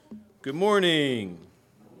Good morning.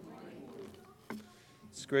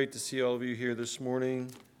 It's great to see all of you here this morning.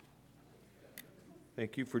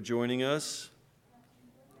 Thank you for joining us.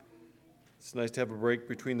 It's nice to have a break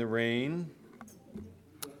between the rain.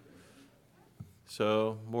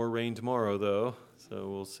 So, more rain tomorrow, though, so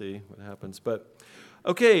we'll see what happens. But,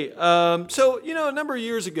 okay, a number of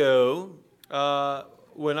years ago,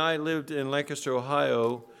 when I lived in Lancaster,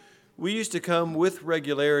 Ohio, we used to come with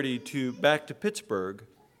regularity back to Pittsburgh,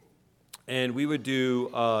 and we would do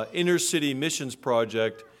inner city missions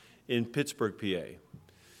project in Pittsburgh, PA.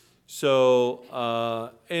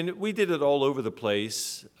 So, and we did it all over the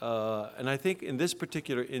place. And I think in this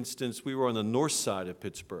particular instance, we were on the north side of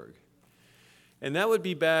Pittsburgh. And that would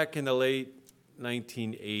be back in the late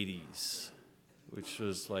 1980s, which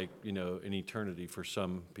was like, an eternity for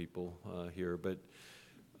some people here. But,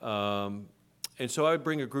 and so I would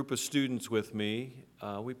bring a group of students with me.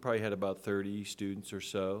 We probably had about 30 students or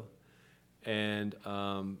so. And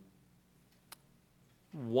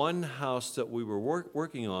one house that we were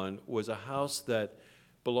working on was a house that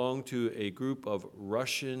belonged to a group of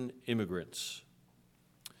Russian immigrants.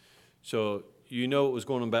 So what was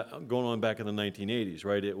going on back in the 1980s,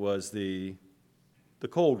 right? It was the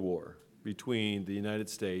Cold War between the United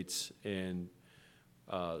States and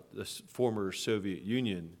the former Soviet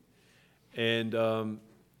Union. And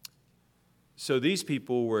so these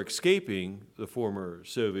people were escaping the former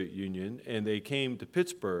Soviet Union, and they came to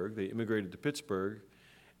Pittsburgh. They immigrated to Pittsburgh,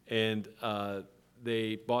 and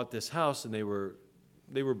they bought this house, and they were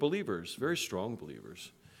believers, very strong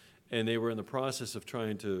believers, and they were in the process of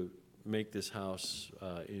trying to make this house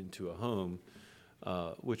into a home,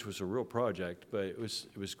 which was a real project, but it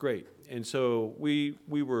was great. And so we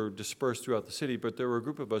were dispersed throughout the city, but there were a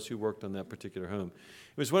group of us who worked on that particular home.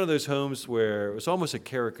 It was one of those homes where it was almost a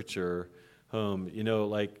caricature home.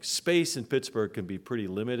 Like space in Pittsburgh can be pretty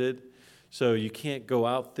limited, so you can't go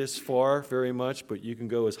out this far very much, but you can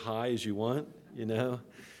go as high as you want,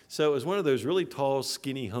 So it was one of those really tall,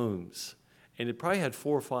 skinny homes, and it probably had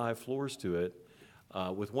 4 or 5 floors to it,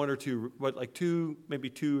 with one or two, maybe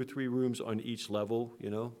 2 or 3 rooms on each level,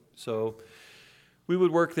 So we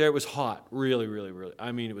would work there. It was hot, really, really, really.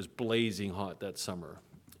 I mean, it was blazing hot that summer,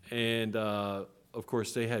 and of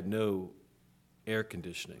course they had no air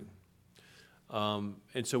conditioning.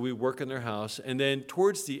 And so we work in their house, and then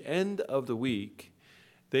towards the end of the week,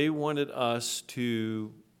 they wanted us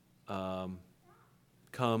to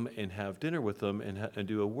come and have dinner with them and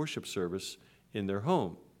do a worship service in their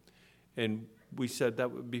home. And we said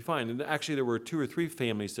that would be fine. And actually, there were 2 or 3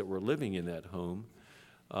 families that were living in that home,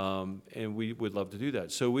 and we would love to do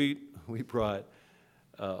that. So we brought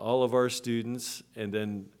all of our students, and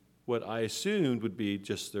then what I assumed would be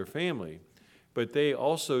just their family. But they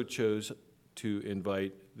also chose to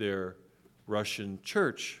invite their Russian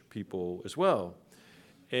church people as well.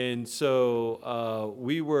 And so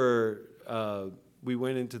we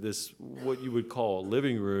went into this, what you would call a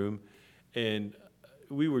living room, and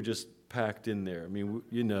we were just packed in there. I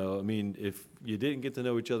mean, if you didn't get to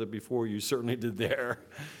know each other before, you certainly did there.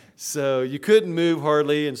 So you couldn't move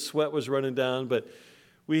hardly, and sweat was running down, but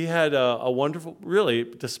we had a wonderful, really,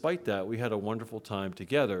 despite that, we had a wonderful time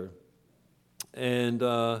together. And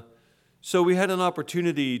so we had an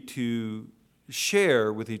opportunity to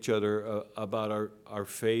share with each other about our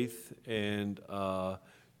faith and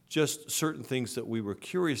just certain things that we were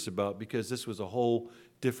curious about, because this was a whole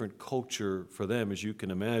different culture for them, as you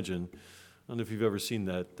can imagine. I don't know if you've ever seen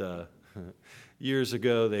that. Years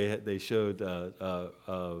ago, they showed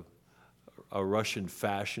a Russian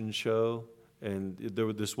fashion show, and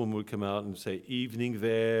this woman would come out and say "evening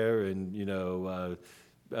there," and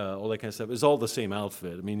all that kind of stuff. It was all the same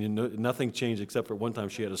outfit. I mean, nothing changed except for one time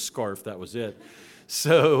she had a scarf. That was it.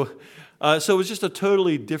 So it was just a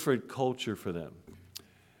totally different culture for them.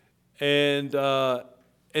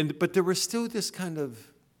 But there was still this kind of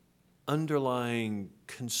underlying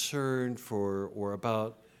concern for or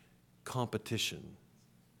about competition,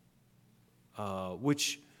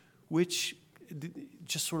 which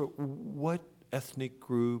just sort of what ethnic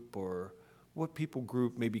group or what people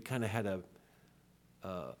group maybe kind of had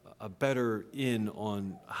a better in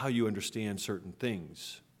on how you understand certain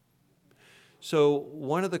things. So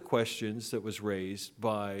one of the questions that was raised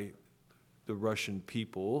by the Russian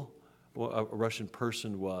people, a Russian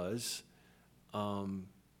person, was,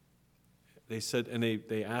 they said, and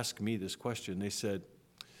they asked me this question, they said,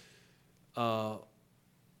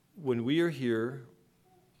 when we are here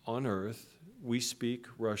on earth, we speak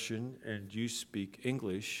Russian and you speak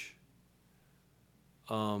English.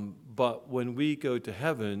 But when we go to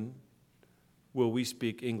heaven, will we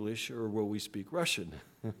speak English or will we speak Russian?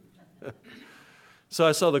 So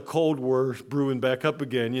I saw the Cold War brewing back up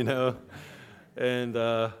again, And,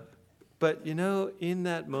 but, in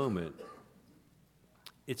that moment,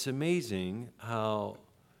 it's amazing how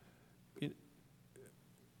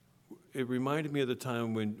it reminded me of the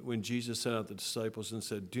time when Jesus sent out the disciples and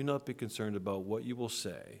said, do not be concerned about what you will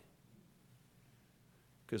say,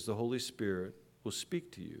 because the Holy Spirit will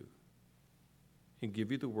speak to you and give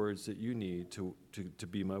you the words that you need to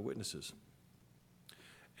be my witnesses.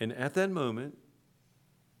 And at that moment,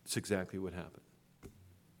 it's exactly what happened.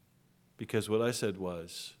 Because what I said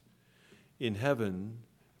was, in heaven,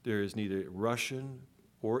 there is neither Russian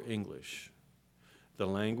or English. The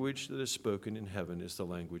language that is spoken in heaven is the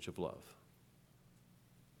language of love.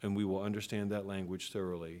 And we will understand that language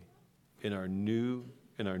thoroughly in our new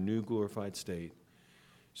glorified state,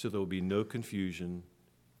 so there will be no confusion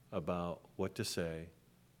about what to say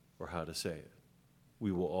or how to say it.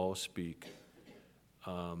 We will all speak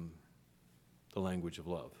the language of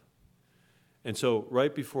love. And so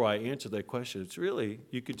right before I answered that question, it's really,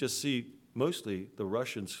 you could just see mostly the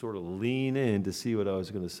Russians sort of lean in to see what I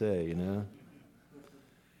was going to say,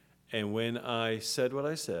 And when I said what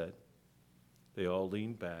I said, they all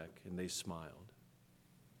leaned back and they smiled.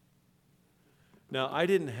 Now, I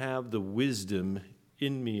didn't have the wisdom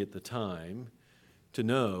in me at the time to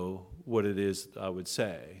know what it is I would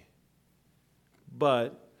say.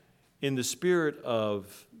 But in the spirit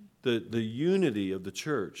of the unity of the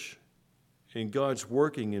church and God's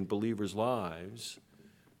working in believers' lives,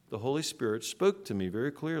 the Holy Spirit spoke to me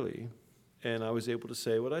very clearly, and I was able to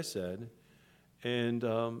say what I said, and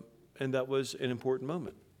that was an important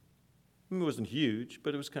moment. I mean, it wasn't huge,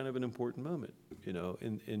 but it was kind of an important moment,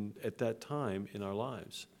 at that time in our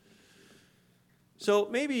lives. So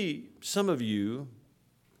maybe some of you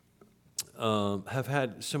have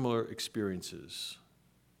had similar experiences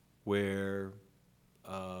where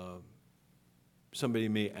somebody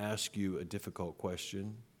may ask you a difficult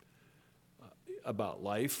question about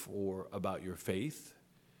life or about your faith.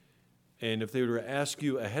 And if they were to ask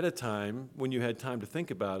you ahead of time, when you had time to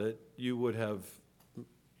think about it, you would have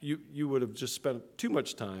just spent too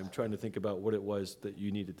much time trying to think about what it was that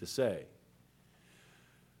you needed to say.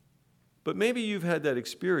 But maybe you've had that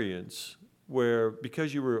experience where,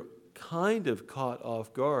 because you were kind of caught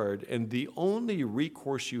off guard, and the only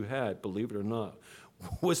recourse you had, believe it or not,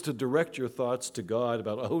 was to direct your thoughts to God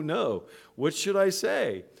about, oh no, what should I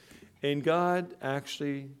say? And God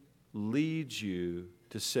actually leads you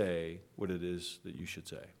to say what it is that you should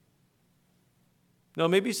say. Now,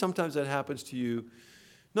 maybe sometimes that happens to you,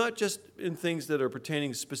 not just in things that are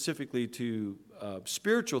pertaining specifically to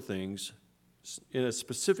spiritual things in a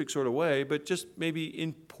specific sort of way, but just maybe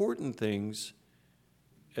important things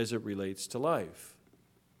as it relates to life.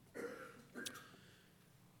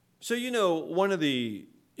 So, one of the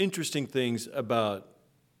interesting things about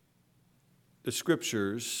the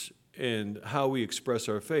scriptures and how we express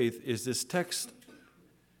our faith is this text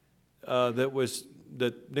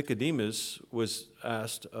that Nicodemus was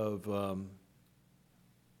asked of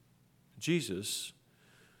Jesus,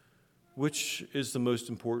 which is the most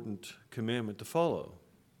important commandment to follow,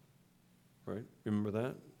 right? Remember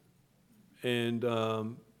that?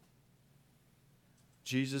 And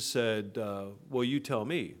Jesus said, well, you tell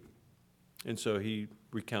me. And so he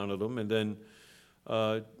recounted them, and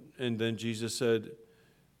then Jesus said,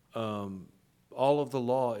 all of the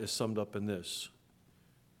law is summed up in this,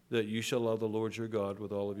 that you shall love the Lord your God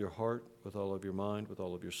with all of your heart, with all of your mind, with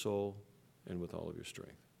all of your soul, and with all of your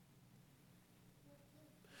strength.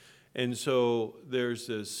 And so there's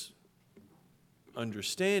this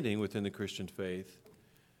understanding within the Christian faith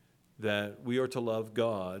that we are to love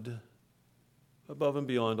God above and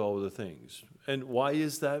beyond all other things. And why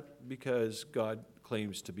is that? Because God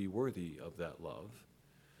claims to be worthy of that love.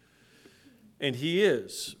 And he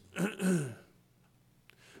is.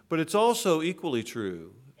 But it's also equally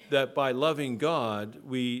true that by loving God,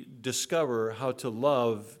 we discover how to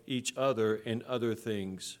love each other and other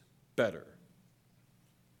things better.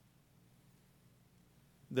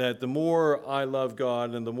 That the more I love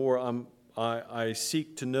God and the more I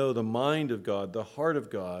seek to know the mind of God, the heart of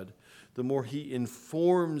God, the more he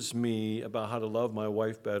informs me about how to love my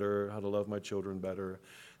wife better, how to love my children better,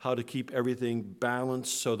 how to keep everything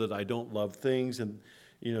balanced so that I don't love things and,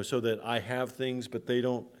 so that I have things but they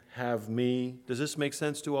don't have me. Does this make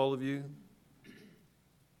sense to all of you?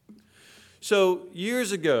 So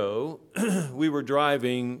years ago, we were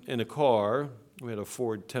driving in a car. We had a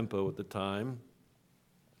Ford Tempo at the time.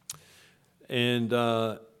 And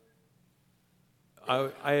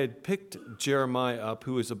I had picked Jeremiah up,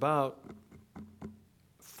 who was about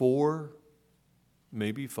 4,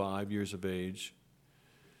 maybe 5 years of age.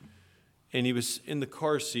 And he was in the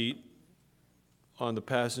car seat on the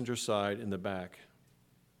passenger side in the back.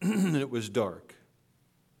 And it was dark.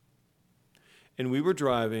 And we were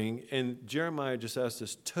driving, and Jeremiah just asked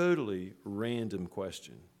this totally random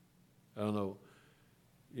question. I don't know,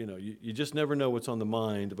 you just never know what's on the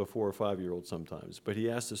mind of a 4 or 5-year-old sometimes. But he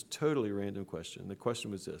asked this totally random question. The question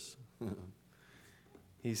was this.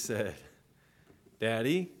 He said,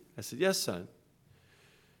 Daddy, I said, yes, son.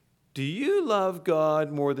 Do you love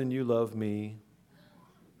God more than you love me?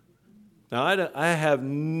 Now, I have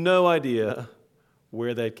no idea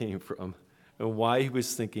where that came from and why he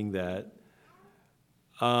was thinking that.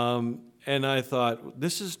 And I thought,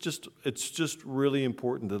 it's just really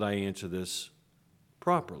important that I answer this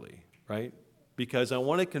properly, right? Because I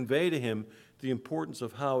want to convey to him the importance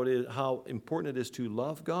of how important it is to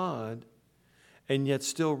love God and yet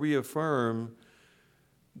still reaffirm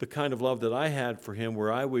the kind of love that I had for him,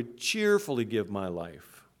 where I would cheerfully give my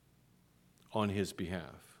life on his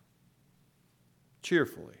behalf.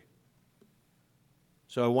 Cheerfully.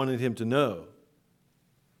 So I wanted him to know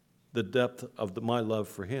the depth of my love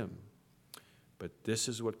for him. But this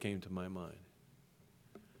is what came to my mind.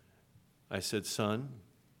 I said, son,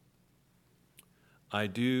 I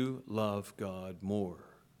do love God more,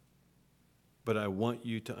 but I want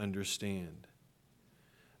you to understand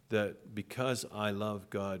that because I love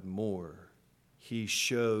God more, he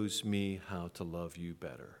shows me how to love you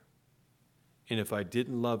better. And if I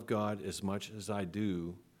didn't love God as much as I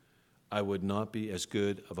do, I would not be as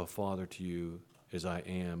good of a father to you as I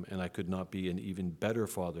am, and I could not be an even better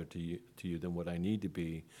father to you than what I need to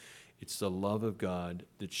be. It's the love of God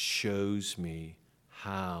that shows me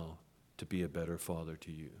how to be a better father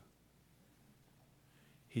to you.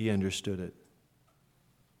 He understood it.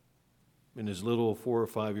 In his little 4 or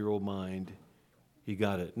 5-year-old mind, he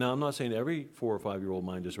got it. Now, I'm not saying every 4 or 5-year-old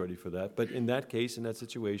mind is ready for that, but in that case, in that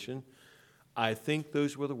situation, I think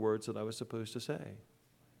those were the words that I was supposed to say.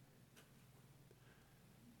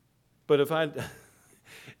 But if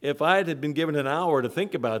I had been given an hour to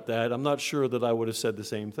think about that, I'm not sure that I would have said the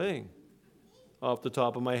same thing off the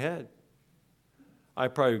top of my head. I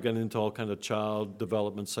probably got into all kind of child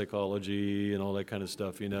development psychology and all that kind of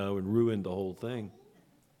stuff, and ruined the whole thing.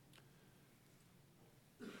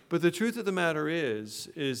 But the truth of the matter is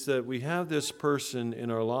that we have this person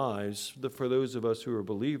in our lives, for those of us who are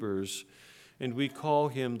believers, and we call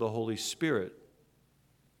him the Holy Spirit.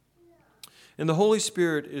 And the Holy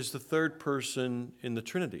Spirit is the third person in the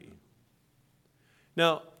Trinity.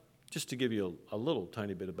 Now, just to give you a little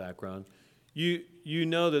tiny bit of background, you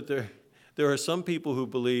know that there are some people who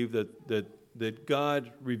believe that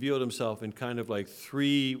God revealed himself in kind of like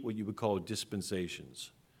 3 what you would call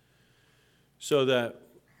dispensations. So that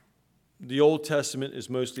the Old Testament is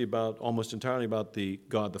almost entirely about the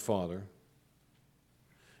God the Father,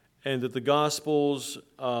 and that the Gospels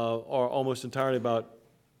are almost entirely about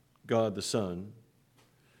God the Son,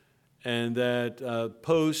 and that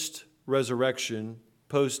post-resurrection,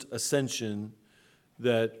 post-ascension,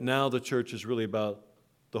 that now the church is really about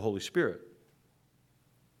the Holy Spirit.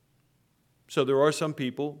 So there are some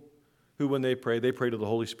people who, when they pray to the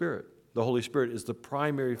Holy Spirit. The Holy Spirit is the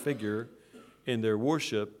primary figure in their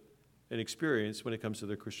worship and experience when it comes to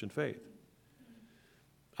their Christian faith.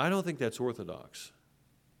 I don't think that's orthodox.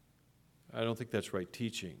 I don't think that's right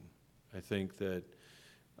teaching. I think that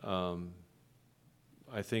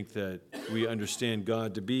we understand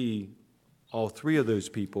God to be all 3 of those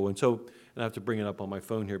people. And I have to bring it up on my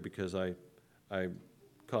phone here because I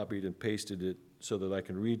copied and pasted it so that I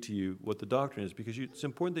can read to you what the doctrine is, because it's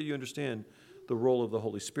important that you understand the role of the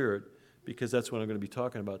Holy Spirit, because that's what I'm going to be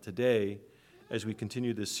talking about today as we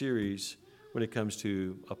continue this series when it comes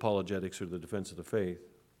to apologetics, or the defense of the faith.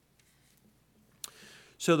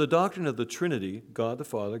 So the doctrine of the Trinity, God the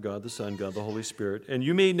Father, God the Son, God the Holy Spirit, and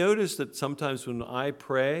you may notice that sometimes when I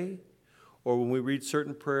pray or when we read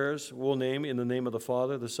certain prayers, we'll name in the name of the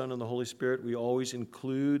Father, the Son, and the Holy Spirit, we always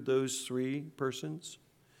include those 3 persons.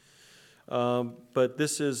 But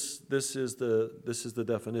this is the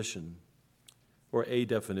definition, or a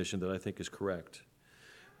definition that I think is correct.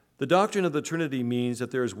 The doctrine of the Trinity means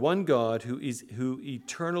that there is one God who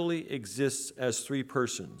eternally exists as 3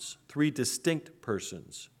 persons, 3 distinct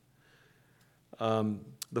persons.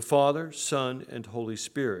 The Father, Son, and Holy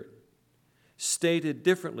Spirit. Stated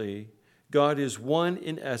differently, God is 1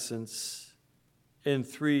 in essence and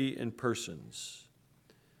 3 in persons.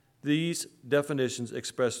 These definitions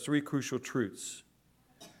express 3 crucial truths.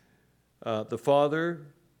 The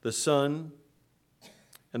Father, the Son,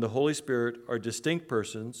 and the Holy Spirit are distinct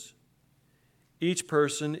persons. Each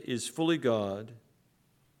person is fully God.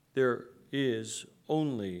 There is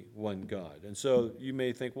only one God. And so you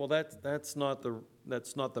may think, well, that's not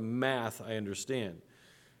the math I understand.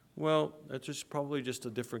 Well, that's just probably just a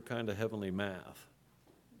different kind of heavenly math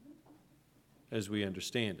as we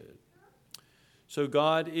understand it. So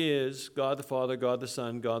God is God the Father, God the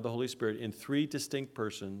Son, God the Holy Spirit in three distinct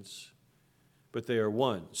persons, but they are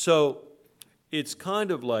one. So it's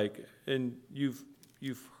kind of like, and you've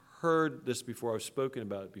heard this before, I've spoken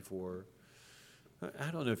about it before.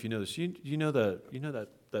 I don't know if you know this. You know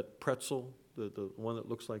that pretzel, the one that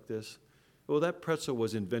looks like this? Well, that pretzel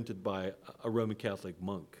was invented by a Roman Catholic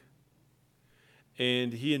monk.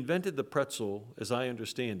 And he invented the pretzel, as I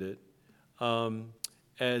understand it,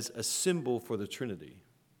 as a symbol for the Trinity.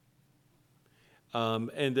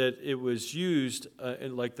 And that it was used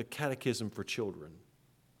in like the catechism for children,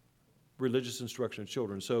 religious instruction of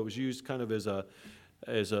children. So it was used kind of as a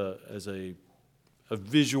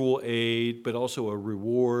visual aid, but also a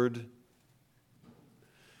reward.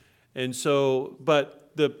 And so,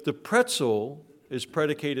 but the pretzel is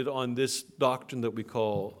predicated on this doctrine that we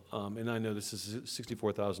call, and I know this is a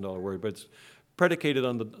 $64,000 word, but it's predicated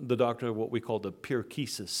on the doctrine of what we call the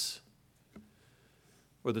perichoresis,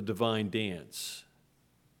 or the divine dance.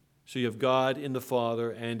 So you have God in the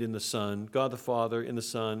Father and in the Son, God the Father in the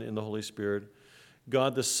Son, in the Holy Spirit,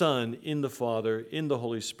 God the Son in the Father, in the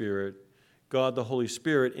Holy Spirit, God the Holy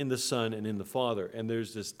Spirit in the Son and in the Father. And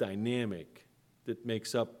there's this dynamic that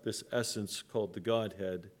makes up this essence called the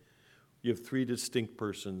Godhead. You have three distinct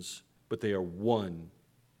persons, but they are one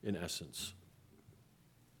in essence.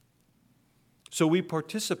 So we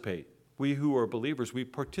participate, we who are believers, we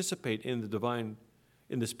participate in the divine,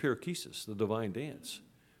 in this perichoresis, the divine dance.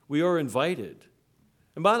 We are invited.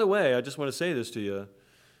 And by the way, I just want to say this to you,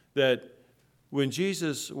 that when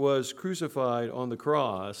Jesus was crucified on the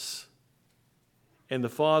cross, and the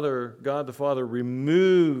Father, God the Father,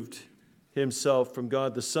 removed himself from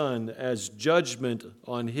God the Son as judgment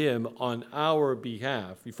on him on our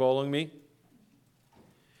behalf. You following me?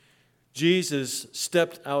 Jesus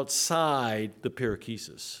stepped outside the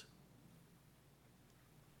perichoresis.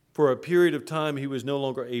 For a period of time, he was no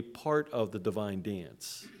longer a part of the divine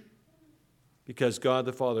dance because God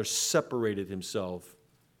the Father separated himself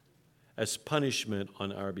as punishment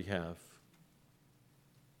on our behalf.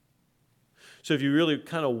 So if you really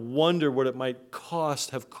kind of wonder what it might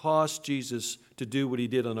have cost Jesus to do what he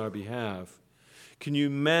did on our behalf, can you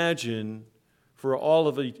imagine for all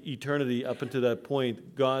of eternity up until that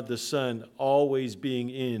point, God the Son always being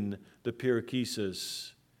in the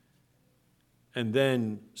perichoresis, and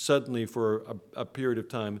then suddenly for a period of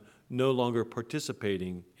time no longer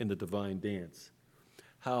participating in the divine dance?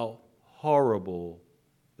 How horrible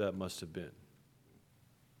that must have been.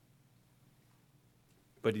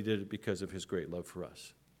 But he did it because of his great love for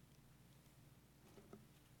us.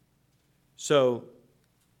 So,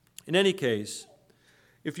 in any case,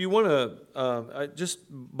 if you want to, just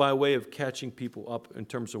by way of catching people up in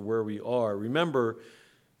terms of where we are, remember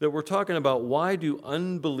that we're talking about why do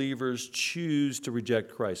unbelievers choose to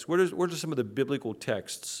reject Christ? What are some of the biblical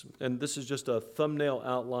texts? And this is just a thumbnail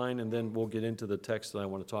outline, and then we'll get into the text that I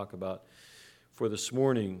want to talk about for this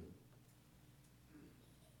morning.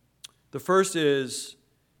 The first is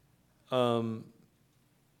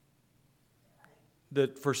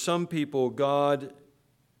that for some people, God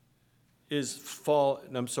is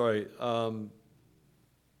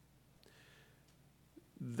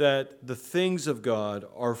that the things of God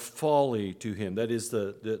are folly to him. That is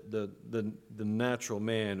the natural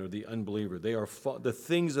man or the unbeliever. The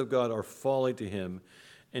things of God are folly to him,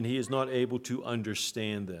 and he is not able to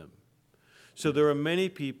understand them. So there are many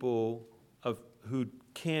people who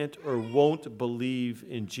can't or won't believe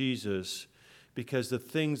in Jesus because the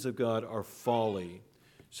things of God are folly.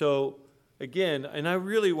 So again, and I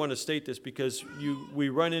really want to state this because we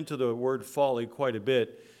run into the word folly quite a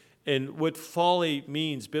bit, and what folly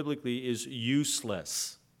means biblically is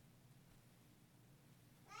useless.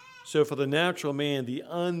 So for the natural man, the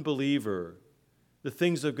unbeliever, the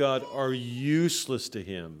things of God are useless to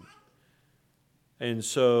him. And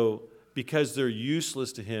so because they're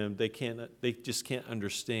useless to him, they just can't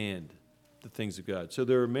understand the things of God. So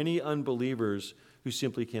there are many unbelievers who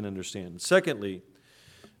simply can't understand. Secondly,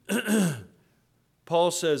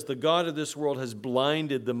 Paul says the God of this world has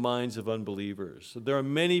blinded the minds of unbelievers. So there are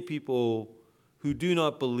many people who do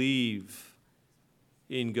not believe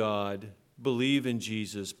in God, believe in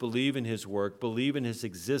Jesus, believe in his work, believe in his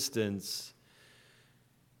existence,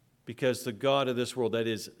 because the God of this world, that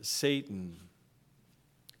is Satan,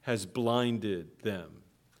 has blinded them.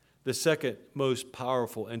 The second most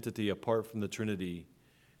powerful entity apart from the Trinity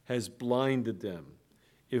has blinded them.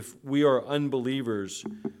 If we are unbelievers,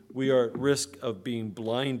 we are at risk of being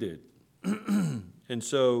blinded. And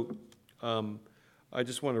so I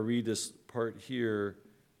just want to read this part here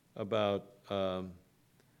about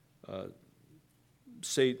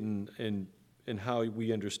Satan and how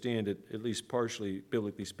we understand it, at least partially,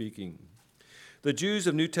 biblically speaking. The Jews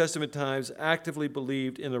of New Testament times actively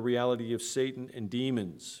believed in the reality of Satan and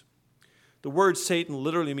demons. The word Satan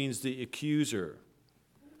literally means the accuser.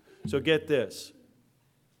 So get this.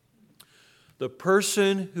 The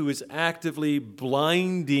person who is actively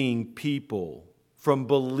blinding people from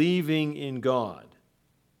believing in God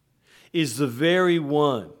is the very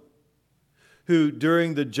one who,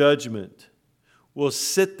 during the judgment, will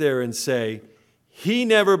sit there and say, he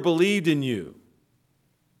never believed in you.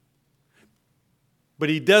 But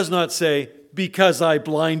he does not say, because I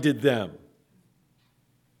blinded them.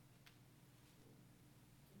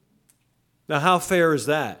 Now, how fair is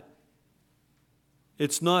that?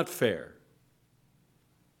 It's not fair.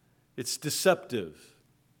 It's deceptive.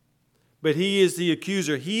 But he is the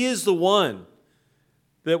accuser. He is the one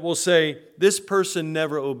that will say, this person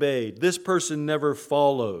never obeyed. This person never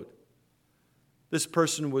followed. This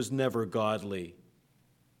person was never godly.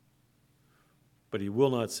 But he will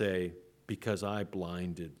not say, because I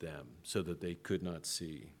blinded them so that they could not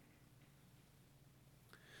see.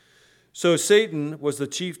 So Satan was the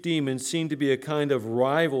chief demon, seen to be a kind of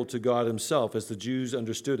rival to God himself, as the Jews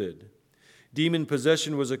understood it. Demon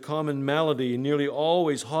possession was a common malady, nearly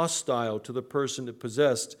always hostile to the person it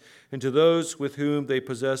possessed and to those with whom they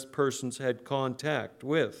possessed persons had contact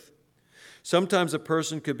with. Sometimes a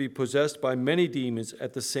person could be possessed by many demons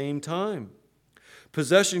at the same time.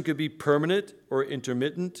 Possession could be permanent or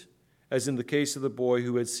intermittent, as in the case of the boy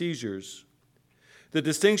who had seizures. The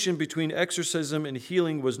distinction between exorcism and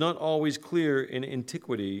healing was not always clear in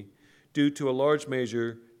antiquity, due to a large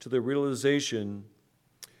measure to the realization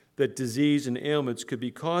that disease and ailments could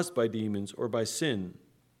be caused by demons or by sin.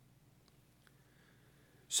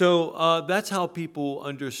 So that's how people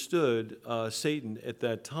understood Satan at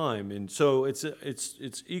that time. And so it's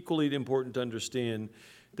equally important to understand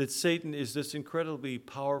that Satan is this incredibly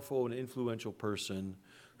powerful and influential person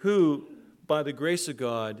who, by the grace of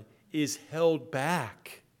God, is held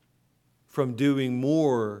back from doing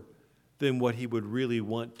more than what he would really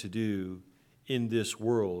want to do in this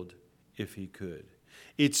world if he could.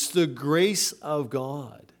 It's the grace of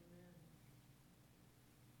God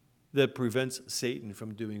that prevents Satan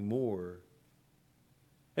from doing more.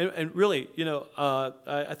 And really,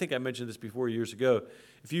 I think I mentioned this before years ago.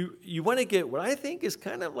 If you want to get what I think is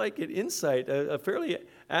kind of like an insight, a fairly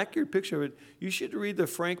accurate picture of it, you should read the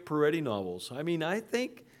Frank Peretti novels. I mean, I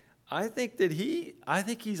think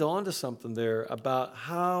he's onto something there about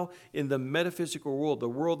how in the metaphysical world, the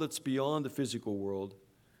world that's beyond the physical world,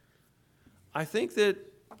 I think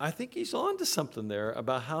he's onto something there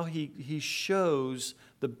about how he shows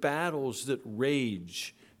the battles that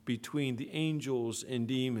rage between the angels and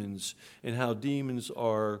demons, and how demons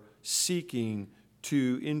are seeking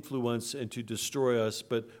to influence and to destroy us,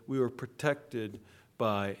 but we are protected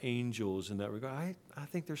by angels in that regard. I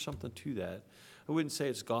think there's something to that. I wouldn't say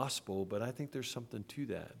it's gospel, but I think there's something to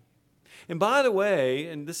that. And by the way,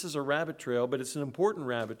 and this is a rabbit trail, but it's an important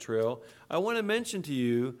rabbit trail, I want to mention to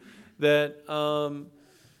you that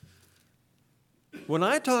when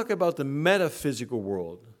I talk about the metaphysical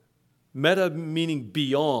world, meta meaning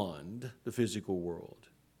beyond the physical world,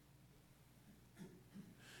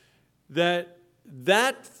 that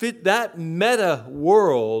meta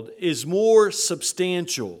world is more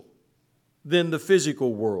substantial than the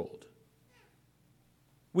physical world.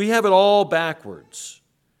 We have it all backwards.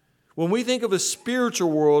 When we think of a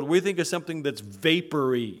spiritual world, we think of something that's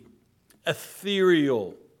vapory,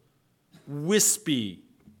 ethereal, wispy.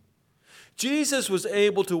 Jesus was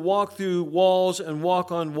able to walk through walls and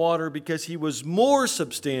walk on water because he was more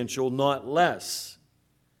substantial, not less.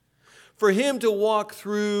 For him to walk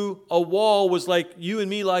through a wall was like you and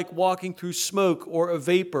me, like walking through smoke or a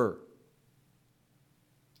vapor.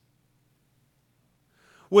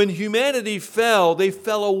 When humanity fell, they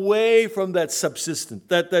fell away from that subsistent,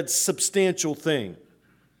 that substantial thing.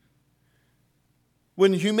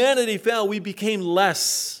 When humanity fell, we became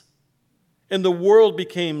less, and the world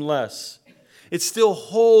became less. It still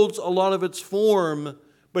holds a lot of its form,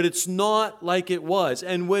 but it's not like it was.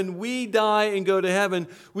 And when we die and go to heaven,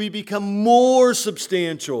 we become more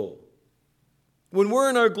substantial. When we're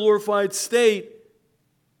in our glorified state,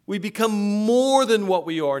 we become more than what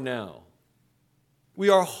we are now. We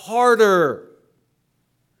are harder.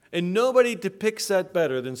 And nobody depicts that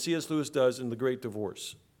better than C.S. Lewis does in The Great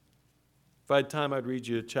Divorce. If I had time, I'd read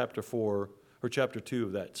you chapter 4 or chapter 2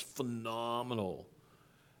 of that. It's phenomenal,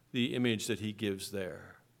 the image that he gives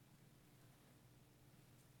there.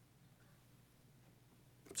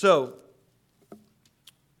 So,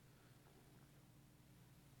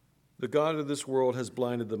 the God of this world has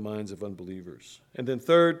blinded the minds of unbelievers. And then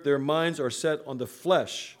third, their minds are set on the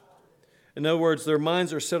flesh. In other words, their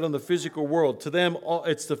minds are set on the physical world. To them,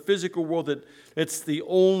 it's the physical world it's the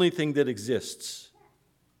only thing that exists.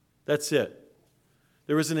 That's it.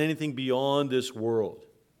 There isn't anything beyond this world.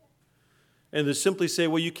 And to simply say,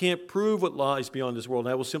 well, you can't prove what lies beyond this world,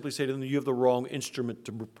 and I will simply say to them, you have the wrong instrument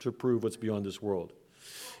to prove what's beyond this world.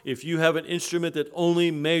 If you have an instrument that only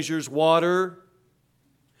measures water,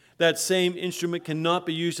 that same instrument cannot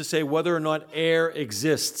be used to say whether or not air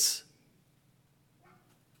exists.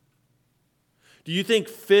 Do you think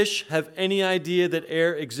fish have any idea that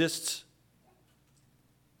air exists?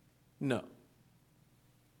 No.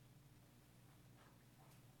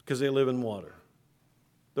 Because they live in water.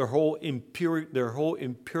 Their whole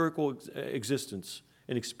empirical existence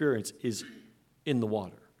and experience is in the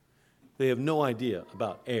water. They have no idea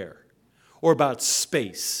about air or about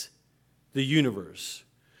space, the universe.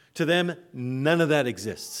 To them, none of that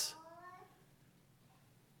exists.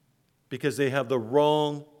 Because they have the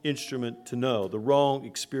wrong instrument to know, the wrong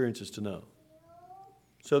experiences to know.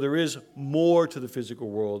 So there is more to the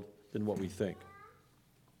physical world than what we think.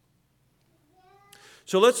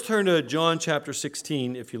 So let's turn to John chapter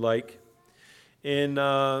 16, if you like. And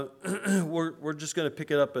we're just going to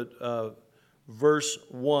pick it up at verse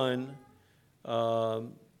 1,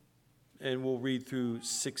 and we'll read through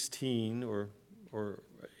 16 or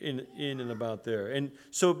in and about there. And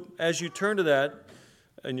so as you turn to that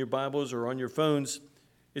in your Bibles or on your phones,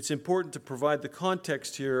 it's important to provide the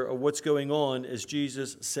context here of what's going on as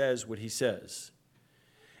Jesus says what he says.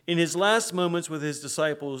 In his last moments with his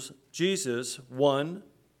disciples, Jesus, 1,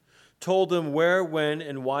 told them where, when,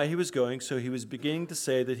 and why he was going, so he was beginning to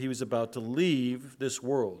say that he was about to leave this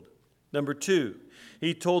world. Number 2,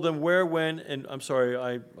 he told them where, when, and I'm sorry,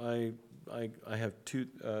 I have two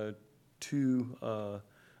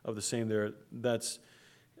of the same there. That's,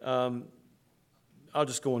 I'll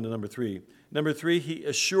just go on to number 3. Number 3, he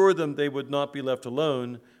assured them they would not be left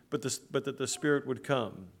alone, but that the Spirit would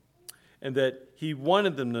come. And that he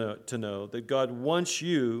wanted them to know that God wants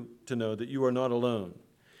you to know that you are not alone.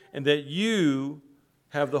 And that you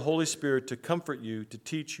have the Holy Spirit to comfort you, to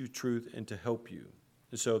teach you truth, and to help you.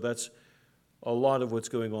 And so that's a lot of what's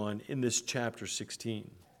going on in this chapter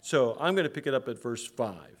 16. So I'm going to pick it up at verse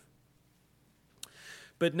 5.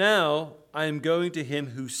 But now I am going to him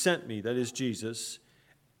who sent me, that is Jesus.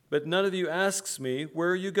 But none of you asks me,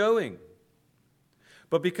 where are you going?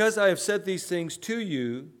 But because I have said these things to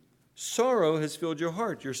you, sorrow has filled your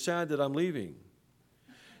heart. You're sad that I'm leaving.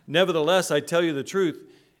 Nevertheless, I tell you the truth.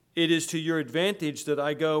 It is to your advantage that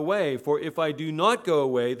I go away. For if I do not go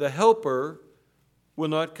away, the Helper will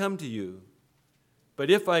not come to you. But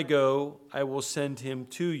if I go, I will send him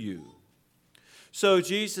to you. So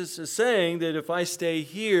Jesus is saying that if I stay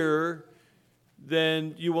here,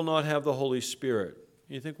 then you will not have the Holy Spirit.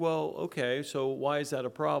 You think, well, okay, so why is that a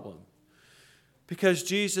problem? Because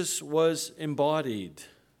Jesus was embodied.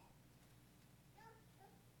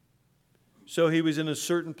 So he was in a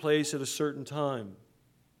certain place at a certain time.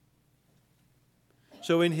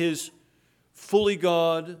 So in his fully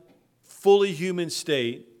God, fully human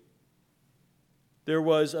state, there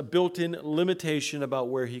was a built-in limitation about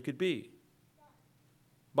where he could be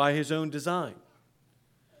by his own design,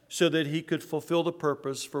 so that he could fulfill the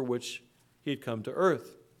purpose for which he had come to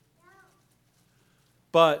earth.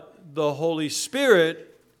 But the Holy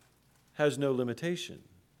Spirit has no limitation.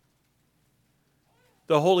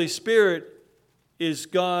 The Holy Spirit is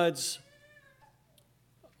God's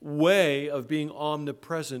way of being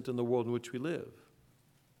omnipresent in the world in which we live.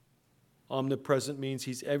 Omnipresent means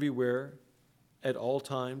he's everywhere, at all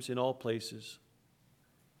times, in all places.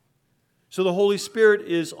 So the Holy Spirit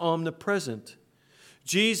is omnipresent.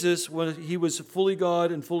 Jesus, when he was fully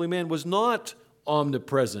God and fully man, was not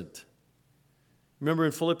omnipresent. Remember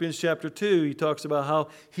in Philippians chapter 2, he talks about how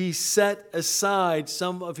he set aside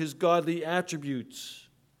some of his godly attributes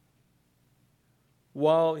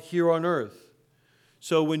while here on earth.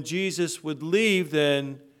 So when Jesus would leave,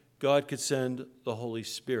 then God could send the Holy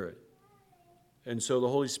Spirit. And so the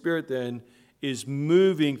Holy Spirit then is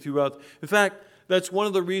moving throughout. In fact, that's one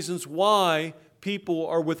of the reasons why people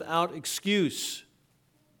are without excuse.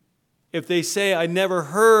 If they say, I never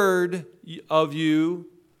heard of you,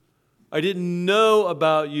 I didn't know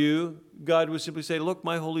about you, God would simply say, look,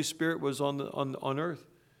 my Holy Spirit was on earth.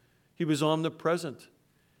 He was omnipresent.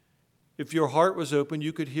 If your heart was open,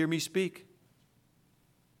 you could hear me speak.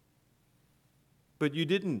 But you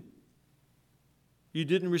didn't. You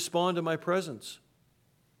didn't respond to my presence.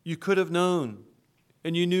 You could have known.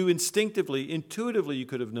 And you knew instinctively, intuitively you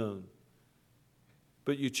could have known.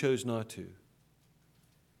 But you chose not to.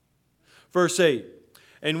 Verse 8,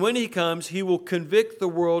 and when he comes, he will convict the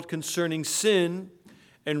world concerning sin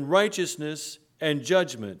and righteousness and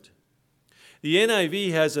judgment. The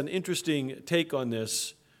NIV has an interesting take on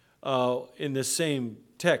this in this same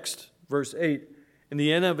text, verse 8. And the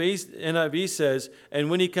NIV says, and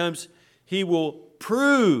when he comes, he will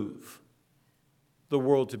prove the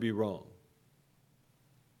world to be wrong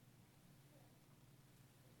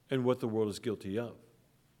and what the world is guilty of.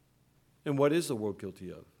 And what is the world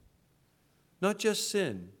guilty of? Not just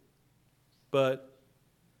sin, but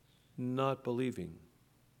not believing.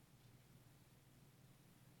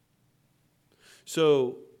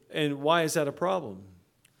 So, and why is that a problem?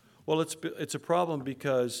 Well, it's a problem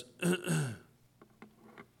because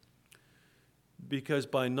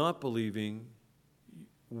by not believing,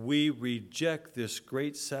 we reject this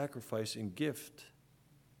great sacrifice and gift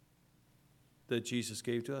that Jesus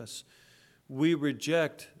gave to us. We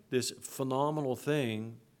reject this phenomenal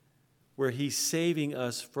thing where he's saving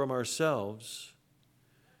us from ourselves,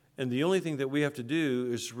 and the only thing that we have to do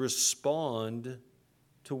is respond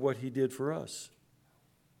to what he did for us.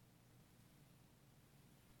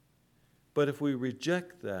 But if we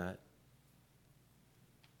reject that,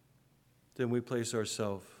 then we place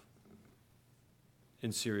ourselves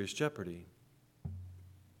in serious jeopardy.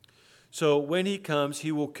 So when he comes,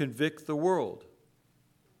 he will convict the world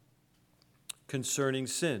concerning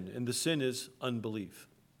sin. And the sin is unbelief.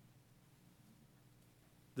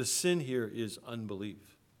 The sin here is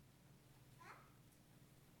unbelief.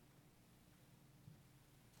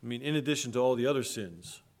 I mean, in addition to all the other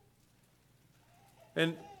sins.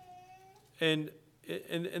 And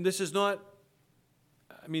this is not,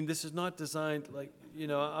 I mean, this is not designed like,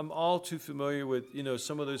 I'm all too familiar with,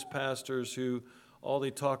 some of those pastors who all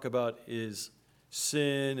they talk about is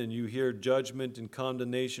sin, and you hear judgment and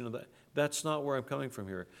condemnation of that. That's not where I'm coming from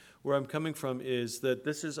here. Where I'm coming from is that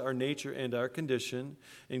this is our nature and our condition,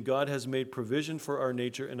 and God has made provision for our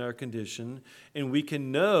nature and our condition, and we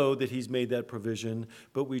can know that he's made that provision,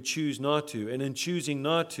 but we choose not to. And in choosing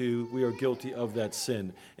not to, we are guilty of that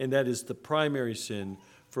sin, and that is the primary sin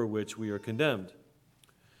for which we are condemned.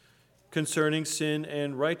 Concerning sin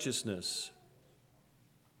and righteousness.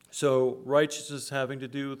 So righteousness having to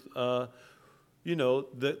do with,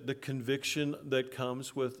 the conviction that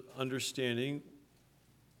comes with understanding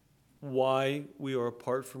why we are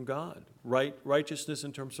apart from God. Righteousness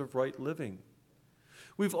in terms of right living.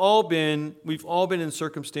 We've all been in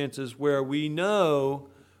circumstances where we know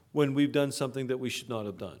when we've done something that we should not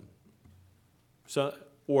have done.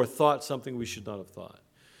 Or thought something we should not have thought.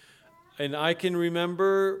 And I can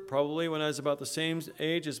remember probably when I was about the same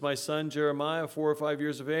age as my son Jeremiah, 4 or 5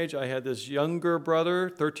 years of age, I had this younger brother,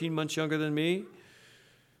 13 months younger than me,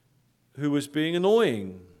 who was being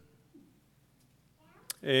annoying.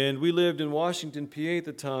 And we lived in Washington, PA at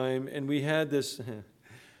the time, and we had this,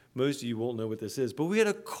 most of you won't know what this is, but we had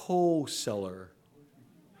a coal cellar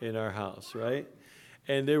in our house, right?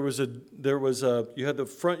 And you had the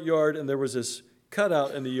front yard, and there was this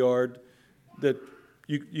cutout in the yard that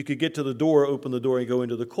you could get to the door, open the door, and go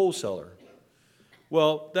into the coal cellar.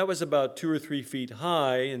 Well, that was about 2 or 3 feet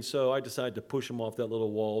high, and so I decided to push him off that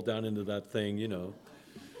little wall down into that thing,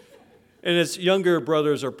 And as younger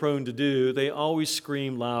brothers are prone to do, they always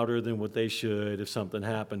scream louder than what they should if something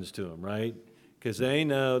happens to them, right? Because they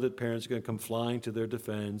know that parents are going to come flying to their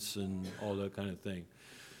defense and all that kind of thing.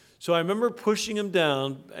 So I remember pushing him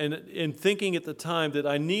down and thinking at the time that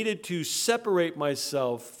I needed to separate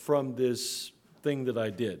myself from this thing that I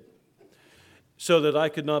did so that I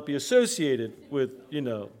could not be associated with,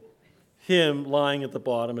 him lying at the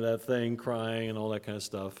bottom of that thing, crying and all that kind of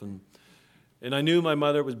stuff. And I knew my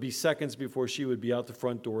mother would be seconds before she would be out the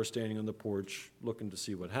front door standing on the porch looking to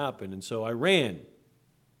see what happened. And so I ran.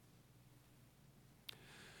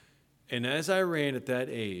 And as I ran at that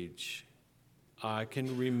age, I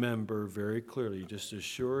can remember very clearly, just as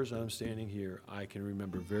sure as I'm standing here, I can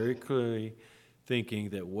remember very clearly thinking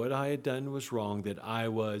that what I had done was wrong, that I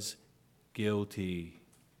was guilty.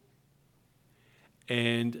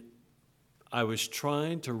 And I was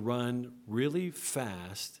trying to run really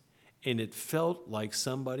fast, and it felt like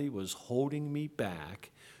somebody was holding me back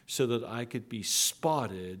so that I could be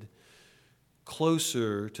spotted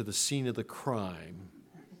closer to the scene of the crime.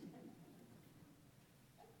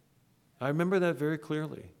 I remember that very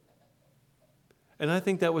clearly. And I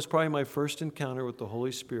think that was probably my first encounter with the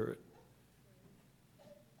Holy Spirit,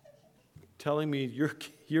 telling me,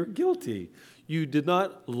 you're guilty. You did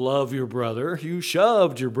not love your brother. You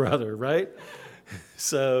shoved your brother, right?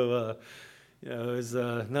 So, It was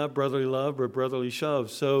not brotherly love, but brotherly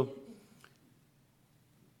shove. So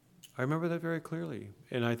I remember that very clearly.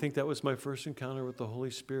 And I think that was my first encounter with the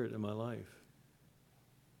Holy Spirit in my life.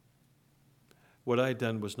 What I had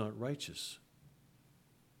done was not righteous.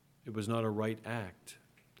 It was not a right act.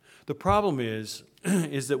 The problem is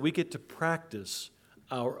that we get to practice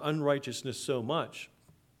our unrighteousness so much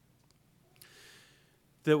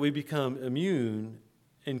that we become immune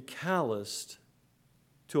and calloused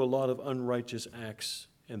to a lot of unrighteous acts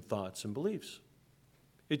and thoughts and beliefs.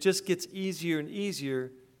 It just gets easier and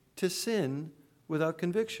easier to sin without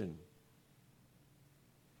conviction.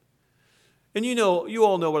 And you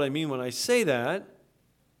all know what I mean when I say that.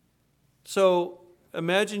 So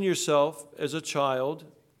imagine yourself as a child,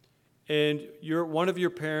 and one of your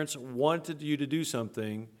parents wanted you to do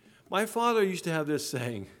something. My father used to have this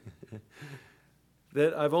saying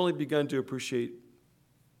that I've only begun to appreciate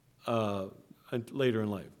later in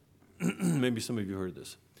life. Maybe some of you heard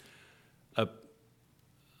this.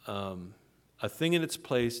 A thing in its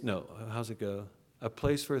place. No, how's it go? A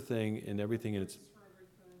place for a thing and everything in its.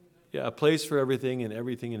 Yeah, a place for everything and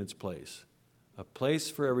everything in its place. A place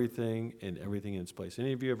for everything and everything in its place.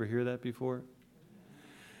 Any of you ever hear that before?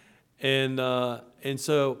 And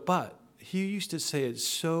so, but he used to say it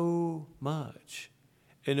so much,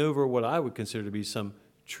 and over what I would consider to be some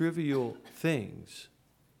trivial things,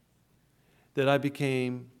 that I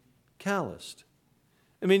became calloused.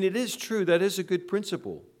 I mean, it is true. That is a good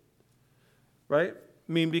principle, right?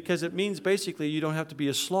 I mean, because it means basically you don't have to be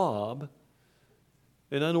a slob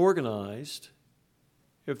and unorganized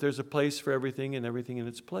if there's a place for everything and everything in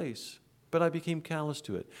its place. But I became callous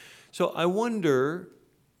to it. So I wonder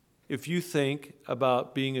if you think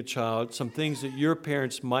about being a child, some things that your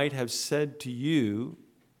parents might have said to you,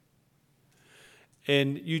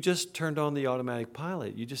 and you just turned on the automatic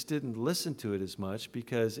pilot. You just didn't listen to it as much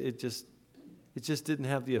because it just didn't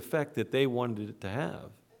have the effect that they wanted it to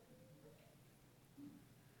have.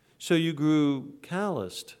 So you grew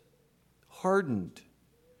calloused, hardened.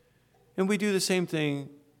 And we do the same thing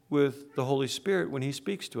with the Holy Spirit when He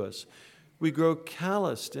speaks to us. We grow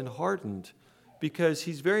calloused and hardened because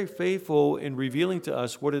He's very faithful in revealing to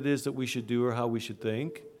us what it is that we should do or how we should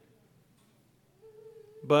think.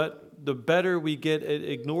 But the better we get at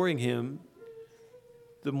ignoring Him,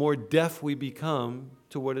 the more deaf we become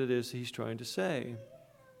to what it is He's trying to say.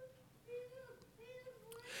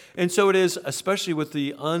 And so it is, especially with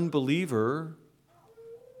the unbeliever.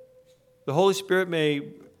 The Holy Spirit may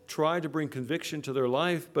try to bring conviction to their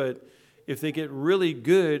life, but if they get really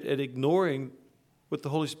good at ignoring what the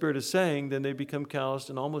Holy Spirit is saying, then they become calloused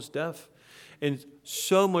and almost deaf, and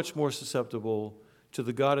so much more susceptible to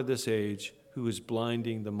the God of this age who is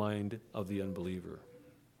blinding the mind of the unbeliever.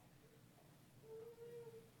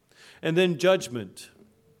 And then judgment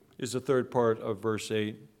is the third part of verse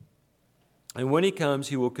 8. And when He comes,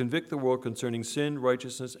 He will convict the world concerning sin,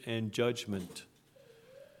 righteousness, and judgment.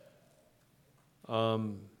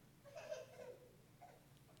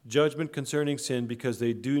 Judgment concerning sin, because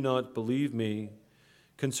they do not believe me.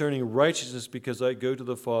 Concerning righteousness, because I go to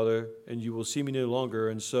the Father, and you will see me no longer.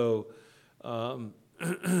 And so,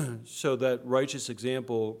 so that righteous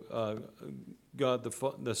example, God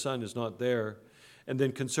the Son is not there. And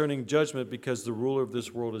then concerning judgment, because the ruler of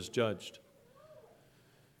this world is judged.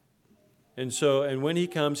 And when He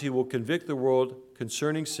comes, He will convict the world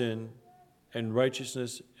concerning sin and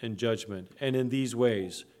righteousness and judgment. And in these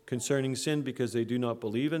ways: concerning sin, because they do not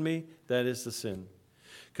believe in me, that is the sin.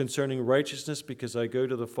 Concerning righteousness, because I go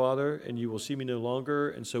to the Father, and you will see me no longer.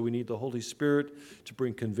 And so we need the Holy Spirit to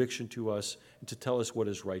bring conviction to us and to tell us what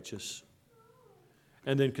is righteous.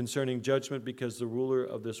 And then concerning judgment, because the ruler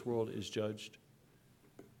of this world is judged.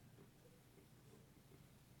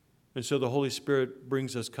 And so the Holy Spirit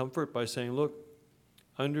brings us comfort by saying, look,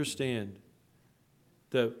 understand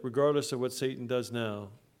that regardless of what Satan does now,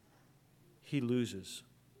 he loses.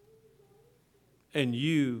 And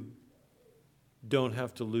you don't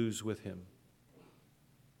have to lose with him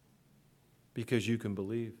because you can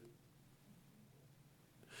believe.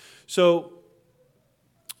 So,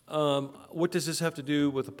 what does this have to do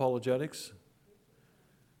with apologetics?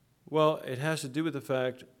 Well, it has to do with the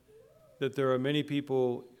fact that there are many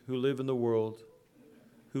people who live in the world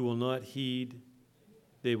who will not heed,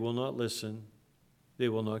 they will not listen, they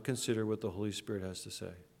will not consider what the Holy Spirit has to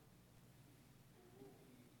say.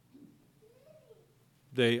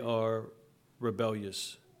 They are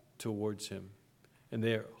rebellious towards him, and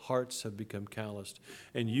their hearts have become calloused.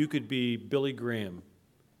 And you could be Billy Graham,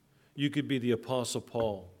 you could be the Apostle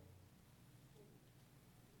Paul,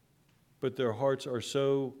 but their hearts are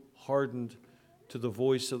so hardened to the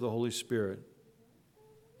voice of the Holy Spirit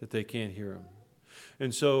that they can't hear him.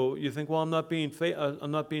 And so you think, well, I'm not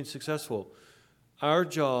being successful. Our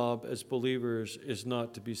job as believers is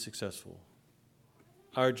not to be successful.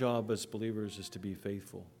 Our job as believers is to be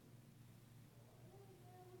faithful.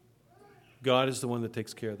 God is the one that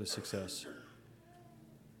takes care of the success.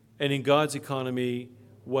 And in God's economy,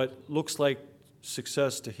 what looks like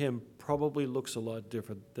success to him probably looks a lot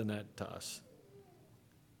different than that to us.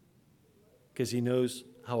 Because he knows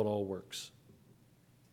how it all works.